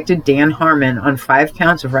convicted Dan Harmon on 5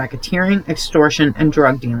 counts of racketeering, extortion, and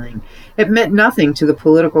drug dealing. It meant nothing to the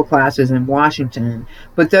political classes in Washington,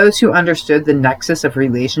 but those who understood the nexus of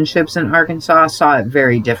relationships in Arkansas saw it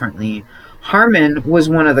very differently. Harmon was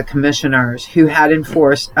one of the commissioners who had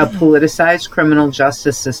enforced a politicized criminal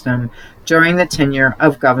justice system during the tenure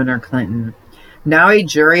of Governor Clinton. Now a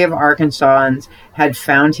jury of Arkansans had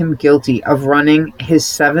found him guilty of running his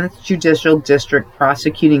 7th Judicial District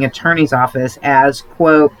Prosecuting Attorney's Office as,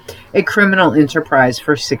 quote, a criminal enterprise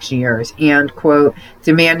for 6 years and, quote,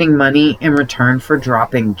 demanding money in return for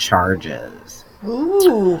dropping charges.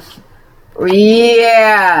 Ooh.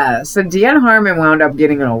 Yeah. So Dan Harmon wound up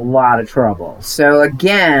getting in a lot of trouble. So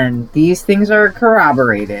again, these things are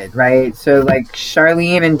corroborated, right? So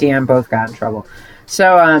Charlene and Dan both got in trouble.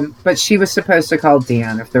 So, but she was supposed to call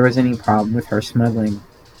Dan if there was any problem with her smuggling.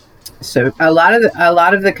 So a lot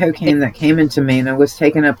of the cocaine that came into Mena was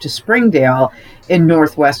taken up to Springdale in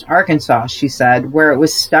northwest Arkansas, she said, where it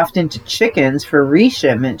was stuffed into chickens for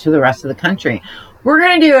reshipment to the rest of the country. We're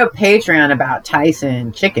going to do a Patreon about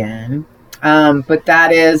Tyson Chicken, but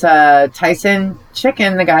that is Tyson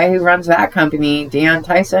Chicken, the guy who runs that company, Dan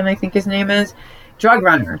Tyson, I think his name is, drug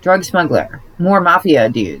runner, drug smuggler, more mafia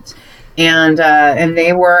dudes. And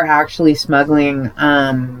they were actually smuggling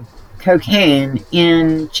cocaine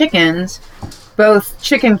in chickens, both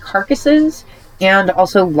chicken carcasses and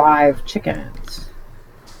also live chickens.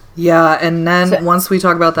 Yeah, and then once we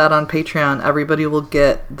talk about that on Patreon, everybody will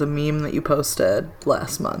get the meme that you posted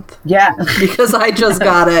last month. Yeah. Because I just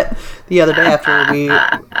got it the other day after we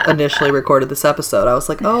initially recorded this episode. I was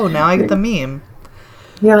like, oh, now I get the meme.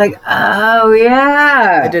 You're like, oh,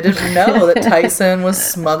 yeah. I didn't know that Tyson was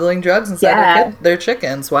smuggling drugs inside their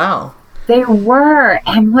chickens. Wow. They were.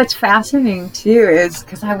 And what's fascinating, too, is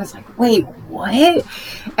because I was like, wait, what?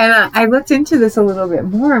 And I looked into this a little bit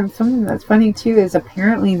more. And something that's funny, too, is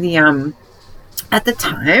apparently at the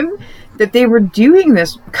time that they were doing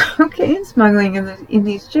this cocaine smuggling in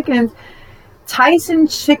these chickens, Tyson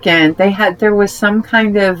chicken, there was some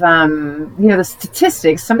kind of, the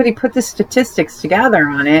statistics, somebody put the statistics together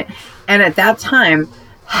on it. And at that time,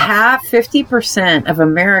 50% of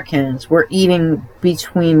Americans were eating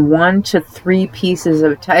between 1 to 3 pieces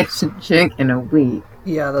of Tyson chicken a week.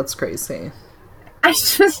 Yeah, that's crazy.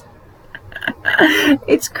 It's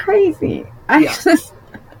crazy.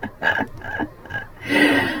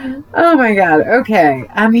 Oh my God. Okay.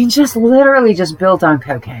 I mean, just literally just built on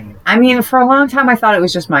cocaine. I mean, for a long time, I thought it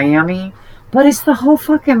was just Miami, but it's the whole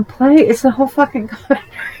fucking place. It's the whole fucking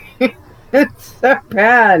country. It's so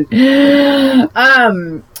bad.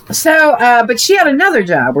 But she had another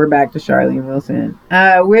job. We're back to Charlene Wilson,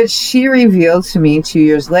 which she revealed to me 2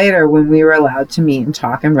 years later when we were allowed to meet and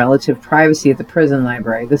talk in relative privacy at the prison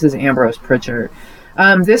library. This is Ambrose Pritchard.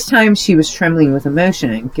 This time she was trembling with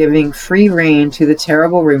emotion, giving free rein to the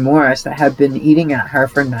terrible remorse that had been eating at her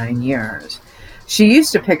for 9 years. She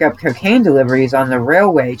used to pick up cocaine deliveries on the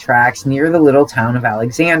railway tracks near the little town of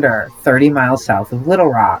Alexander, 30 miles south of Little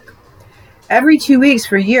Rock. Every 2 weeks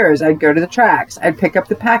for years, I'd go to the tracks, I'd pick up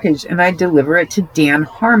the package, and I'd deliver it to Dan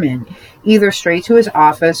Harmon, either straight to his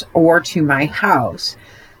office or to my house.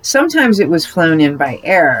 Sometimes it was flown in by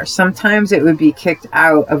air. Sometimes it would be kicked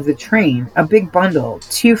out of the train, a big bundle,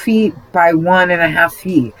 2 feet by 1.5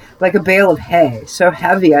 feet, like a bale of hay, so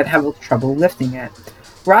heavy I'd have trouble lifting it.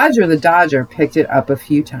 Roger the Dodger picked it up a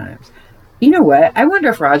few times. You know what? I wonder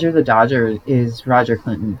if Roger the Dodger is Roger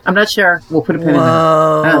Clinton. I'm not sure. We'll put a pin in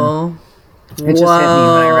that. It just hit me when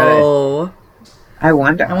I read it. I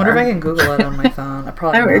wonder if I can Google it on my phone. I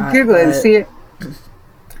probably not, Google it.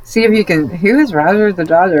 See if you can. Who is Roger the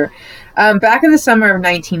Dodger? Back in the summer of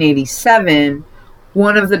 1987,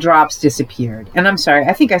 one of the drops disappeared. And I'm sorry,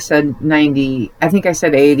 I think I said 90. I think I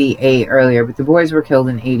said 88 earlier, but the boys were killed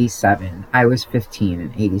in 87. I was 15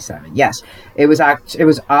 in 87. Yes, it was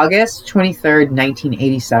August 23rd,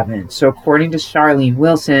 1987. So according to Charlene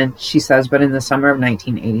Wilson, she says, but in the summer of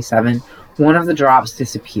 1987, one of the drops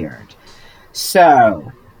disappeared.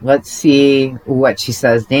 So let's see what she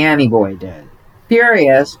says Danny Boy did.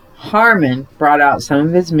 Furious, Harmon brought out some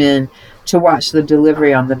of his men to watch the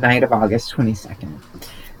delivery on the night of August 22nd.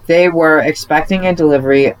 They were expecting a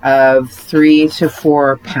delivery of 3 to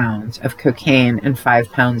 4 pounds of cocaine and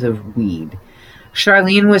 5 pounds of weed.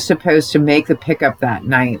 Charlene was supposed to make the pickup that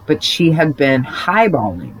night, but she had been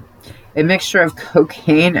highballing a mixture of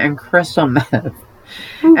cocaine and crystal meth.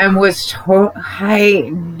 And was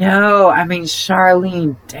Charlene,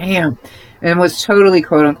 damn, and was totally,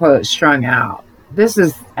 quote unquote, strung out.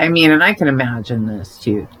 And I can imagine this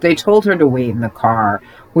too. They told her to wait in the car,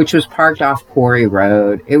 which was parked off Quarry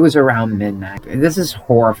Road. It was around midnight. This is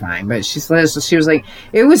horrifying, but she was like,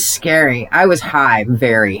 it was scary. I was high,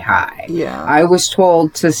 very high. Yeah. I was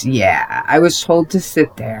told to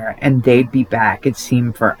sit there and they'd be back. It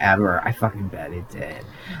seemed forever. I fucking bet it did.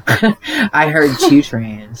 I heard 2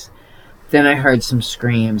 trains. Then I heard some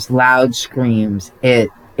screams, loud screams.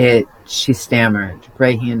 She stammered,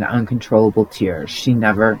 breaking into uncontrollable tears. She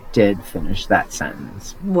never did finish that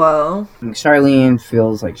sentence. Whoa. Charlene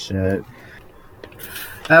feels like shit.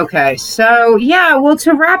 Okay, so yeah, well,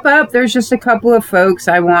 to wrap up, there's just a couple of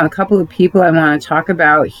people I want to talk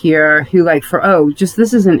about here who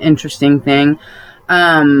this is an interesting thing.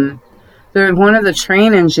 One of the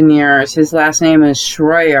train engineers, his last name is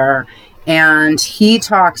Schroyer, and he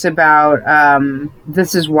talks about,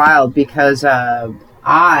 this is wild because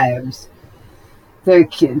Ives,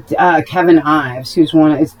 Kevin Ives,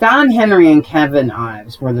 it's Don Henry and Kevin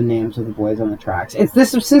Ives were the names of the boys on the tracks.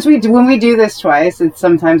 When we do this twice, it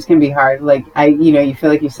sometimes can be hard. You feel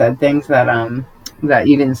like you said things that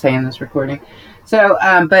you didn't say in this recording. So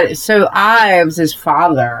Ives, his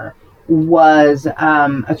father, was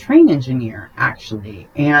a train engineer, actually,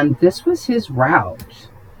 and this was his route.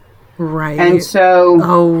 Right. And so...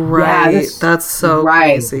 Oh, right. Yeah, that's so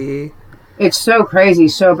crazy. It's so crazy.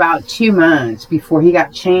 So about 2 months before he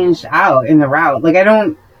got changed out in the route,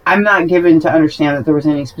 I'm not given to understand that there was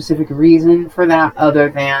any specific reason for that other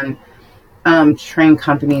than train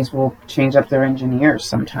companies will change up their engineers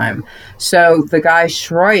sometime. So the guy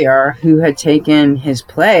Schroyer, who had taken his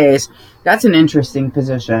place, that's an interesting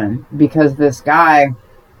position because this guy,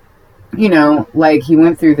 he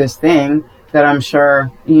went through this thing. that I'm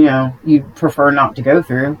sure, you'd prefer not to go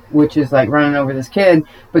through, which is like running over this kid.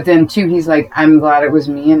 But then too, he's like, I'm glad it was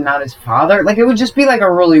me and not his father. Like, it would just be like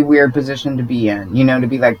a really weird position to be in, to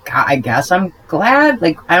be like, I guess I'm glad.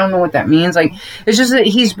 Like, I don't know what that means. Like, it's just that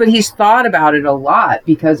he's thought about it a lot,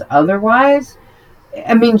 because otherwise,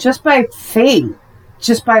 I mean, just by fate,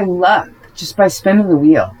 just by luck, just by spinning the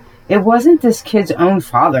wheel, it wasn't this kid's own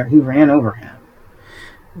father who ran over him.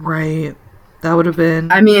 Right. That would have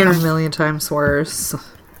been, a million times worse.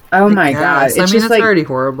 Oh my God. It's just it's already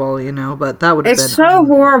horrible, but that would have been... It's so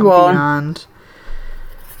horrible. Beyond.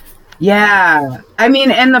 Yeah. I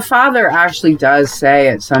mean, and the father actually does say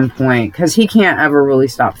at some point, because he can't ever really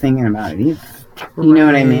stop thinking about it either. You know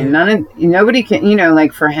what I mean? Nobody can,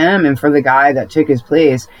 like for him and for the guy that took his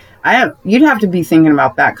place, you'd have to be thinking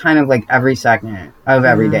about that kind of like every second of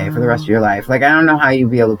every day for the rest of your life. Like, I don't know how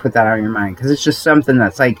you'd be able to put that out of your mind, because it's just something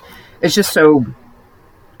that's like, it's just so,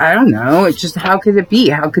 I don't know. It's just, how could it be?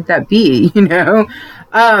 How could that be?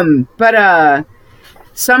 But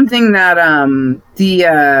something that the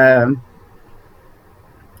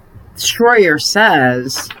Schroyer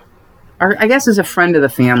says, or I guess is a friend of the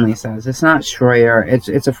family says, it's not Schroyer,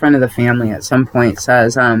 it's a friend of the family at some point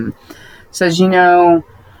says, I'm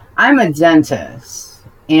a dentist,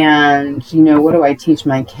 and, what do I teach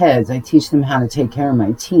my kids? I teach them how to take care of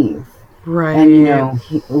my teeth. Right. And,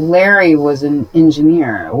 Larry was an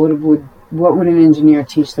engineer. What would an engineer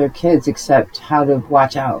teach their kids except how to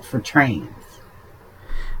watch out for trains?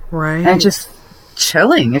 Right. And just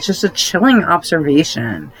chilling. It's just a chilling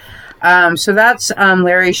observation. So that's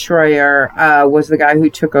Larry Schroyer was the guy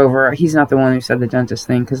who took over. He's not the one who said the dentist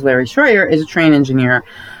thing, because Larry Schroyer is a train engineer.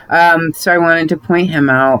 So I wanted to point him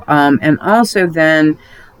out. And also then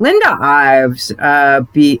Linda Ives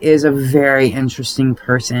is a very interesting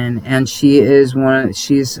person, and she's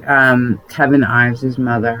Kevin Ives'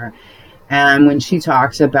 mother. And when she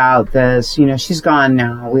talks about this, she's gone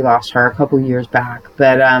now. We lost her a couple years back,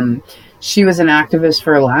 but she was an activist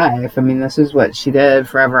for life. I mean, this is what she did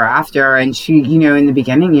forever after. And she, in the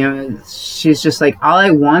beginning, she's just like, all I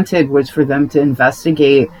wanted was for them to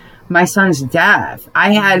investigate my son's death.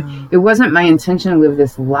 It wasn't my intention to live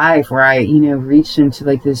this life where I, reached into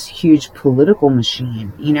like this huge political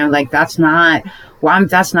machine, that's not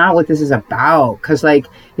what this is about. 'Cause like,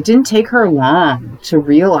 it didn't take her long to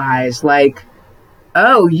realize like,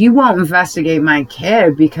 oh, you won't investigate my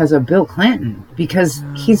kid because of Bill Clinton, because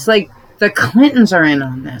he's like, the Clintons are in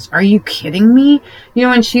on this. Are you kidding me?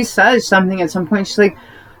 And she says something at some point, she's like,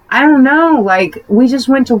 I don't know, like, we just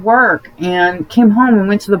went to work and came home and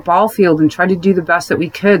went to the ball field and tried to do the best that we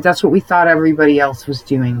could. That's what we thought everybody else was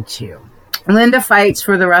doing too. Linda fights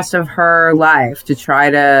for the rest of her life to try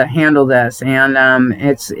to handle this, and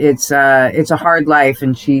it's a hard life,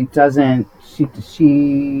 and she dies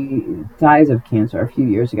of cancer a few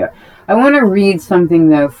years ago. I want to read something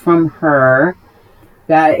though from her.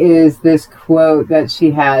 That is this quote that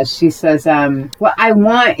she has. She says, what I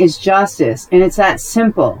want is justice, and it's that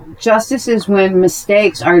simple. Justice is when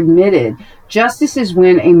mistakes are admitted. Justice is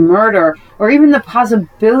when a murder, or even the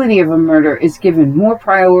possibility of a murder, is given more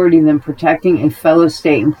priority than protecting a fellow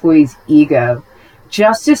state employee's ego.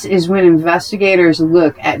 Justice is when investigators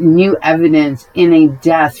look at new evidence in a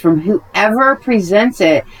death from whoever presents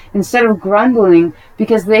it, instead of grumbling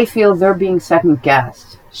because they feel they're being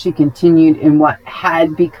second-guessed. She continued in what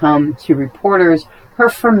had become to reporters her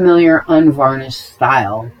familiar, unvarnished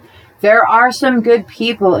style. There are some good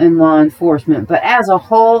people in law enforcement, but as a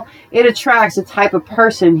whole, it attracts a type of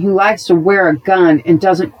person who likes to wear a gun and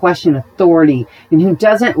doesn't question authority, and who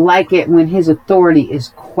doesn't like it when his authority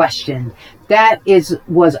is questioned. That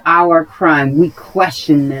was our crime. We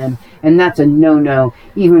question them, and that's a no-no,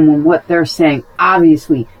 even when what they're saying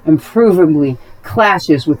obviously and provably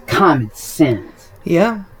clashes with common sense.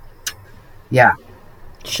 Yeah. Yeah.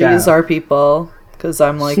 She's our people. Because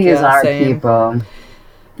I'm like, she is our same. people.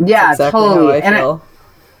 Yeah, exactly totally. How I feel.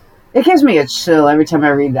 It gives me a chill every time I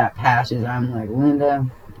read that passage. I'm like, Linda,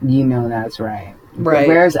 that's right. Right.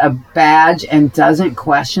 Wears a badge and doesn't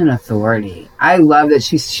question authority. I love that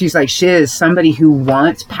she's like, she is somebody who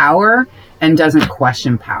wants power and doesn't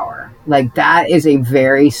question power. Like, that is a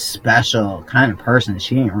very special kind of person.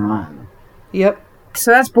 She ain't wrong. Yep.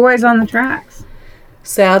 So that's Boys on the Tracks.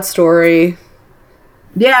 Sad story.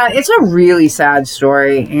 Yeah, it's a really sad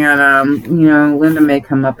story, and Linda may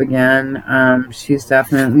come up again. She's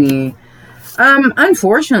definitely,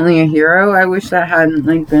 unfortunately, a hero. I wish that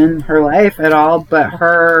hadn't been her life at all, but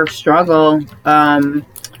her struggle,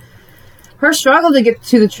 her struggle to get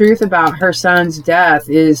to the truth about her son's death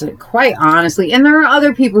is quite honestly, and there are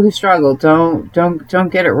other people who struggle. Don't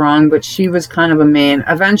get it wrong, but she was kind of a main.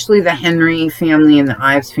 Eventually, the Henry family and the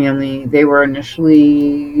Ives family, they were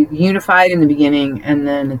initially unified in the beginning, and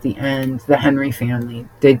then at the end, the Henry family,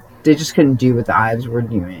 they just couldn't do what the Ives were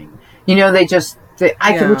doing. You know, which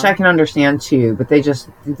I can understand too, but they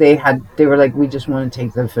were like, we just want to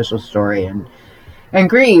take the official story and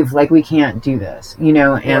grieve, like we can't do this, you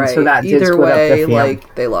know, and so that did split up the family.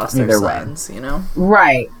 Like they lost their sons, you know.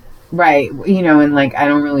 Right, you know, and like I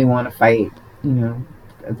don't really want to fight, you know,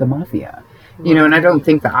 the mafia, you know, and I don't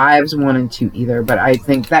think the Ives wanted to either. But I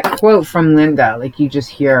think that quote from Linda, like you just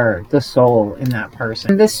hear the soul in that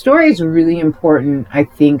person. This story is really important, I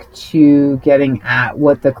think, to getting at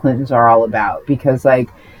what the Clintons are all about, because like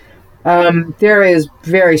there is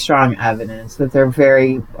very strong evidence that they're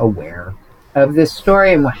very aware of this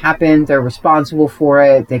story and what happened. They're responsible for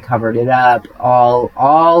it. They covered it up,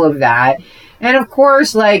 all of that. And of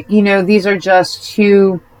course, like, you know, these are just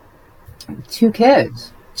two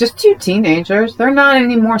kids, just two teenagers. They're not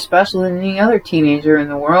any more special than any other teenager in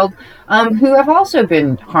the world, who have also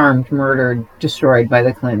been harmed, murdered, destroyed by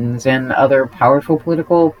the Clintons and other powerful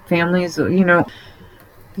political families, you know.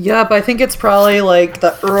 Yep, I think it's probably like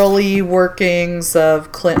the early workings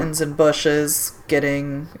of Clintons and Bushes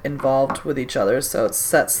getting involved with each other, so it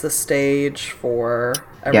sets the stage for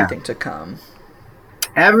everything to come.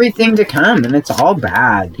 Everything to come, and it's all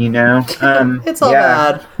bad, you know. It's all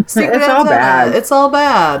bad. It's all bad. It's all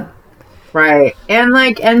bad. Right.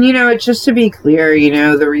 And you know, just to be clear, you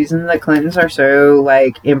know, the reason the Clintons are so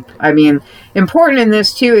important in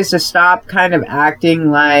this too is to stop kind of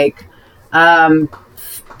acting like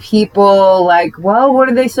people like, well, what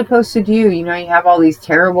are they supposed to do? You know, you have all these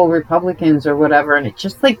terrible Republicans or whatever, and it's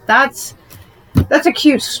just like that's a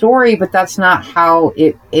cute story, but that's not how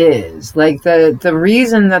it is. Like the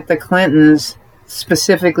reason that the Clintons,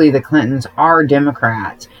 specifically the Clintons, are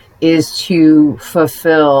Democrats is to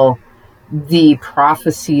fulfill the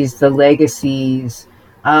prophecies, the legacies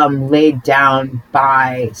laid down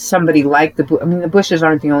by somebody like the Bushes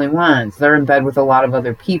aren't the only ones. They're in bed with a lot of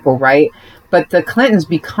other people, right? But the Clintons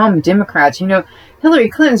become Democrats. You know, Hillary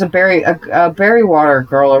Clinton's a Berrywater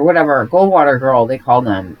girl or whatever, Goldwater girl they call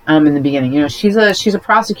them in the beginning. You know, she's a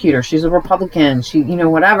prosecutor. She's a Republican. She, you know,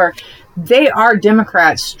 whatever. They are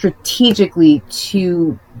Democrats strategically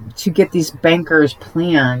to get these bankers'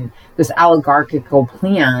 plan, this oligarchical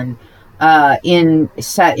plan,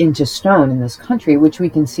 set into stone in this country, which we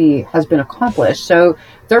can see has been accomplished. So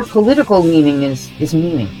their political meaning is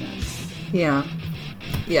meaningless. Yeah.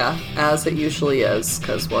 Yeah, as it usually is,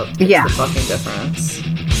 because what's the fucking difference?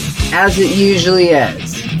 As it usually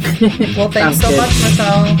is. Well, thanks so much,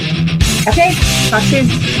 Michelle. Okay, talk soon.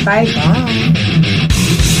 Bye. Bye.